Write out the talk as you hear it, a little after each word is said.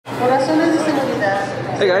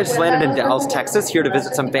Hey guys, just landed in Dallas, Texas, here to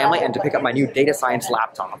visit some family and to pick up my new data science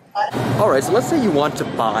laptop. Alright, so let's say you want to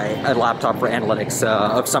buy a laptop for analytics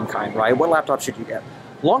of some kind, right? What laptop should you get?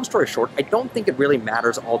 Long story short, I don't think it really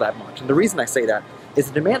matters all that much. And the reason I say that is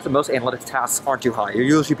the demands of most analytics tasks aren't too high.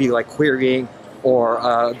 You'll usually be like querying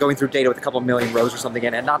or going through data with a couple million rows or something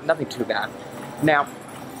in it, and nothing too bad. Now,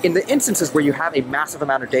 in the instances where you have a massive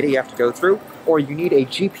amount of data you have to go through, or you need a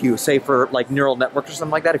GPU, say for like neural networks or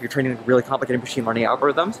something like that, if you're training really complicated machine learning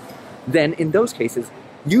algorithms, then in those cases,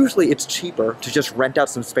 usually it's cheaper to just rent out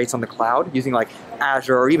some space on the cloud using like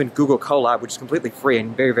Azure or even Google Colab, which is completely free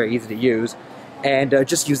and very, very easy to use, and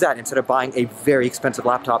just use that instead of buying a very expensive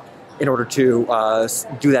laptop in order to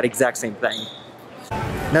do that exact same thing.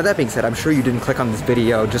 Now that being said, I'm sure you didn't click on this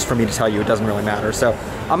video just for me to tell you it doesn't really matter. So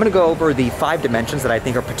I'm going to go over the 5 dimensions that I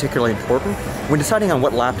think are particularly important when deciding on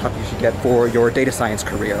what laptop you should get for your data science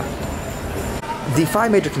career. The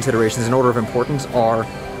 5 major considerations in order of importance are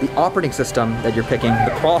the operating system that you're picking,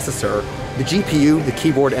 the processor, the GPU, the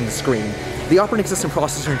keyboard, and the screen. The operating system,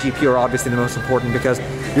 processor, and GPU are obviously the most important because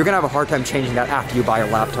you're going to have a hard time changing that after you buy a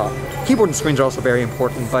laptop. Keyboard and screens are also very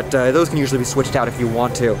important, but those can usually be switched out if you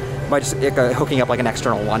want to by just hooking up like an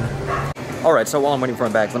external one. Alright, so while I'm waiting for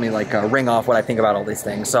my bags, let me like ring off what I think about all these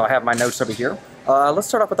things. So I have my notes over here. Let's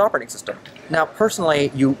start off with operating system. Now,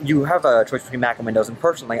 personally, you have a choice between Mac and Windows, and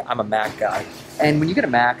personally, I'm a Mac guy. And when you get a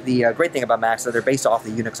Mac, the great thing about Macs is that they're based off the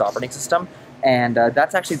Unix operating system, and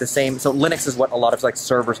that's actually the same. So Linux is what a lot of like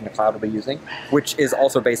servers in the cloud will be using, which is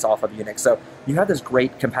also based off of Unix. So you have this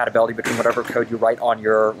great compatibility between whatever code you write on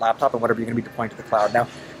your laptop and whatever you're going to be deploying to the cloud. Now,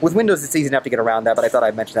 with Windows, it's easy enough to get around that, but I thought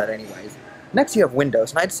I'd mention that anyways. Next, you have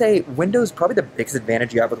Windows, and I'd say Windows, probably the biggest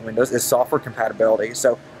advantage you have with Windows is software compatibility.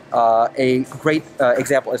 So a great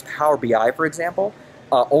example is Power BI, for example,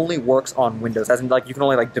 only works on Windows, as in like you can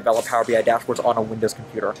only like develop Power BI dashboards on a Windows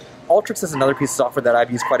computer. Alteryx is another piece of software that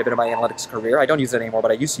I've used quite a bit in my analytics career. I don't use it anymore,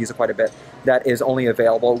 but I used to use it quite a bit. That is only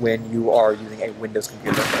available when you are using a Windows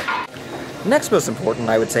computer. Next most important,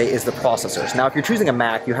 I would say, is the processors. Now, if you're choosing a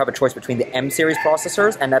Mac, you have a choice between the M-series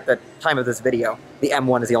processors, and at the time of this video, the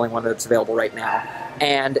M1 is the only one that's available right now,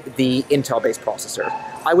 and the Intel-based processor.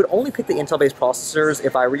 I would only pick the Intel-based processors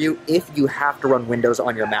if I were you, if you have to run Windows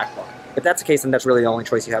on your MacBook. If that's the case, then that's really the only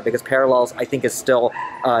choice you have, because Parallels, I think, is still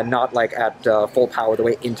not like at full power the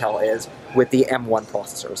way Intel is with the M1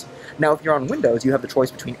 processors. Now, if you're on Windows, you have the choice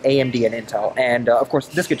between AMD and Intel, and of course,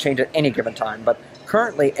 this could change at any given time, but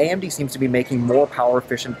currently, AMD seems to be making more power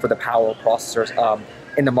efficient for the power processors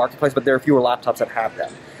in the marketplace, but there are fewer laptops that have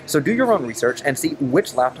them. So do your own research and see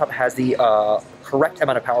which laptop has the correct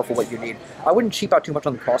amount of power for what you need. I wouldn't cheap out too much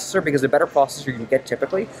on the processor, because the better processor you can get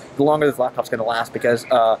typically, the longer this laptop's going to last, because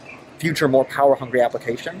future, more power-hungry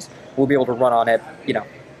applications will be able to run on it, you know,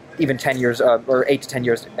 even 10 years, or 8 to 10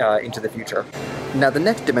 years into the future. Now, the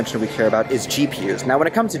next dimension we care about is GPUs. Now, when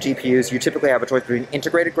it comes to GPUs, you typically have a choice between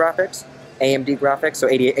integrated graphics, AMD graphics, so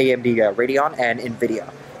AMD Radeon, and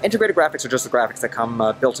NVIDIA. Integrated graphics are just the graphics that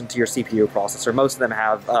come built into your CPU processor. Most of them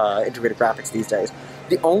have integrated graphics these days.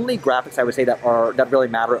 The only graphics I would say that really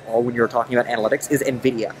matter at all when you're talking about analytics is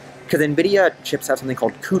NVIDIA. Because NVIDIA chips have something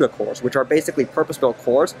called CUDA cores, which are basically purpose-built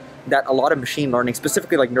cores that a lot of machine learning,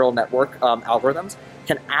 specifically like neural network algorithms,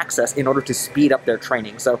 can access in order to speed up their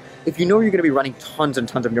training. So if you know you're going to be running tons and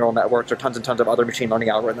tons of neural networks or tons and tons of other machine learning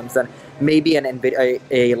algorithms, then maybe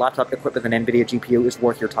a laptop equipped with an NVIDIA GPU is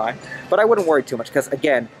worth your time. But I wouldn't worry too much, because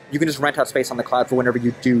again, you can just rent out space on the cloud for whenever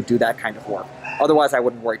you do that kind of work. Otherwise, I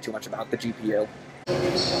wouldn't worry too much about the GPU.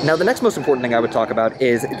 Now, the next most important thing I would talk about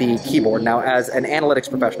is the keyboard. Now, as an analytics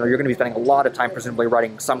professional, you're going to be spending a lot of time presumably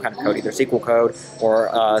writing some kind of code, either SQL code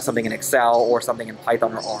or something in Excel or something in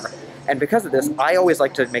Python or R. And because of this, I always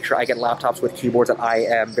like to make sure I get laptops with keyboards that I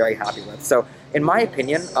am very happy with. So, in my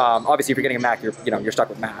opinion, obviously if you're getting a Mac, you're stuck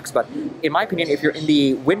with Macs. But in my opinion, if you're in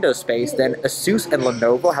the Windows space, then Asus and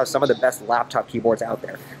Lenovo have some of the best laptop keyboards out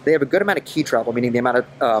there. They have a good amount of key travel, meaning the amount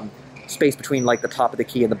of space between like the top of the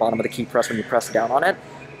key and the bottom of the key press when you press down on it.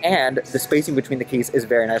 And the spacing between the keys is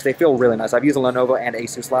very nice. They feel really nice. I've used Lenovo and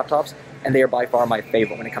Asus laptops, and they are by far my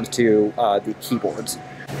favorite when it comes to the keyboards.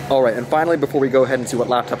 Alright, and finally, before we go ahead and see what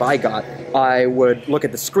laptop I got, I would look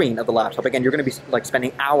at the screen of the laptop. Again, you're going to be like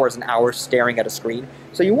spending hours and hours staring at a screen.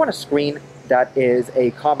 So you want a screen that is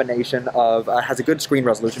a combination of, has a good screen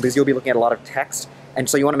resolution, because you'll be looking at a lot of text, and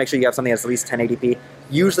so you want to make sure you have something that's at least 1080p.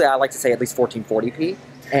 Usually I like to say at least 1440p.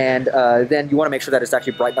 And then you want to make sure that it's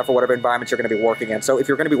actually bright enough for whatever environments you're going to be working in. So if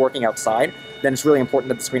you're going to be working outside, then it's really important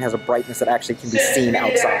that the screen has a brightness that actually can be seen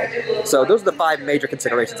outside. So those are the 5 major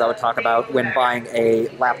considerations I would talk about when buying a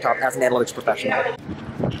laptop as an analytics professional.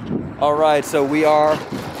 All right, so we are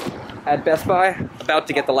at Best Buy, about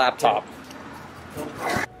to get the laptop.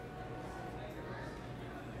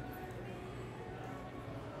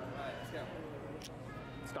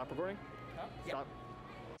 Stop recording? Stop.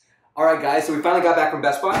 Alright guys, so we finally got back from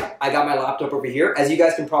Best Buy. I got my laptop over here. As you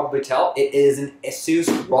guys can probably tell, it is an ASUS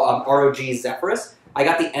ROG Zephyrus. I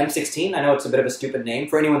got the M16. I know it's a bit of a stupid name.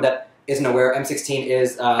 For anyone that isn't aware, M16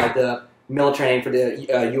 is the military name for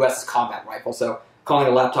the US's combat rifle, so calling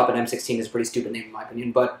a laptop an M16 is a pretty stupid name in my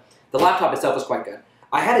opinion, but the laptop itself is quite good.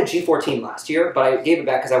 I had a G14 last year, but I gave it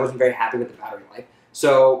back because I wasn't very happy with the battery life.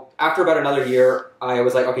 So after about another year, I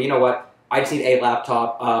was like, okay, you know what? I just need a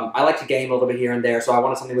laptop. I like to game a little bit here and there, so I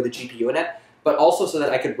wanted something with a GPU in it, but also so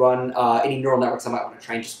that I could run any neural networks I might want to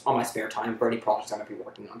train just on my spare time for any projects I might be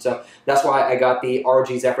working on. So that's why I got the ROG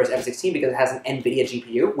Zephyrus M16, because it has an NVIDIA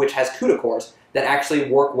GPU, which has CUDA cores that actually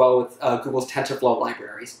work well with Google's TensorFlow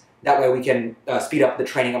libraries. That way we can speed up the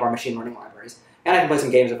training of our machine learning libraries. And I can play some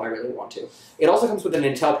games if I really want to. It also comes with an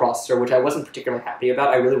Intel processor, which I wasn't particularly happy about.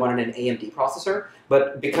 I really wanted an AMD processor,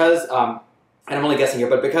 but because and I'm only guessing here,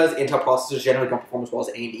 but because Intel processors generally don't perform as well as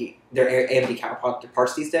AMD, their AMD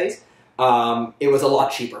counterparts these days, it was a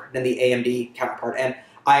lot cheaper than the AMD counterpart. And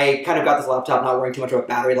I kind of got this laptop not worrying too much about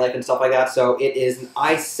battery life and stuff like that, so it is an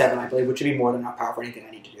i7, I believe, which should be more than enough power for anything I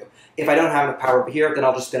need to do. If I don't have enough power over here, then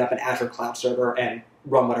I'll just spin up an Azure cloud server and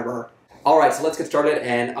run whatever. Alright, so let's get started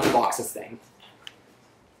and unbox this thing.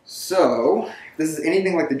 So, if this is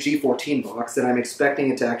anything like the G14 box, then I'm expecting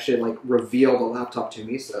it to actually like reveal the laptop to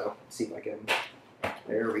me, so let's see if I can,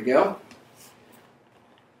 there we go.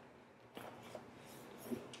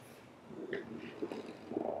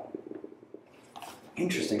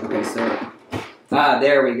 Interesting, okay, so,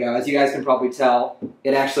 there we go. As you guys can probably tell,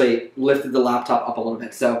 it actually lifted the laptop up a little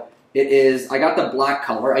bit. So, it is, I got the black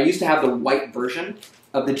color. I used to have the white version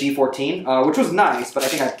of the G14, which was nice, but I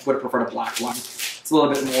think I would have preferred a black one. It's a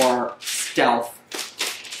little bit more stealth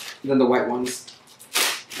than the white ones.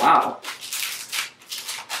 Wow.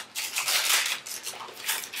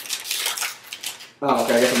 Oh,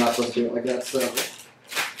 okay, I guess I'm not supposed to do it like that, so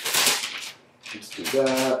let's do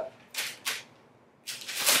that.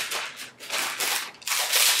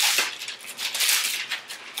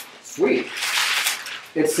 Sweet.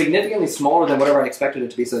 It's significantly smaller than whatever I expected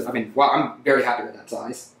it to be, so I mean, wow, I'm very happy with that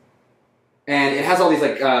size. And it has all these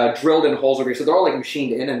like drilled in holes over here, so they're all like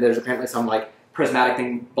machined in, and there's apparently some like prismatic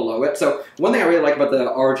thing below it. So one thing I really like about the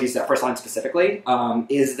ROG Zephyrus line specifically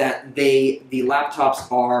is that the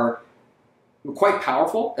laptops are quite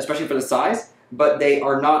powerful, especially for the size, but they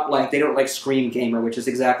are not like, they don't like scream gamer, which is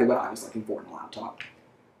exactly what I was looking for in a laptop.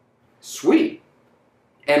 Sweet.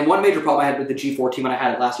 And one major problem I had with the G14 when I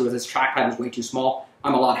had it last year was this trackpad was way too small.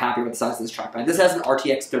 I'm a lot happier with the size of this trackpad. This has an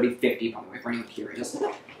RTX 3050, by the way, for anyone curious.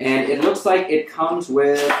 And it looks like it comes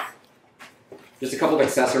with just a couple of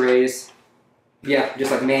accessories. Yeah, just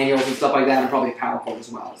like manuals and stuff like that, and probably a power cord as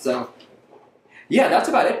well. So, yeah, that's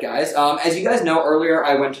about it, guys. As you guys know, earlier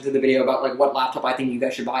I went into the video about like what laptop I think you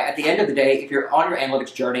guys should buy. At the end of the day, if you're on your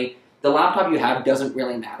analytics journey, the laptop you have doesn't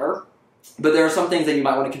really matter. But there are some things that you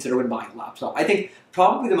might want to consider when buying a laptop. I think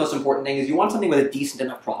probably the most important thing is you want something with a decent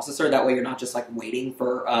enough processor. That way you're not just like waiting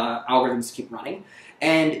for algorithms to keep running.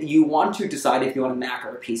 And you want to decide if you want a Mac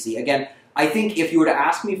or a PC. Again, I think if you were to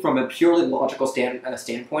ask me from a purely logical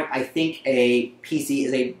standpoint, I think a PC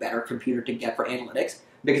is a better computer to get for analytics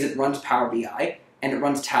because it runs Power BI, and it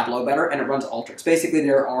runs Tableau better, and it runs Alteryx. Basically,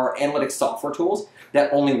 there are analytics software tools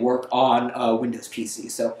that only work on Windows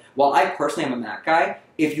PCs. So while I personally am a Mac guy,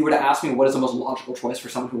 if you were to ask me what is the most logical choice for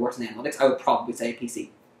someone who works in analytics, I would probably say a PC.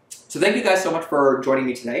 So thank you guys so much for joining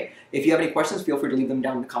me today. If you have any questions, feel free to leave them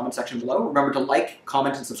down in the comment section below. Remember to like,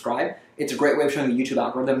 comment, and subscribe. It's a great way of showing the YouTube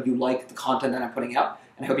algorithm you like the content that I'm putting out.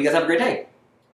 And I hope you guys have a great day.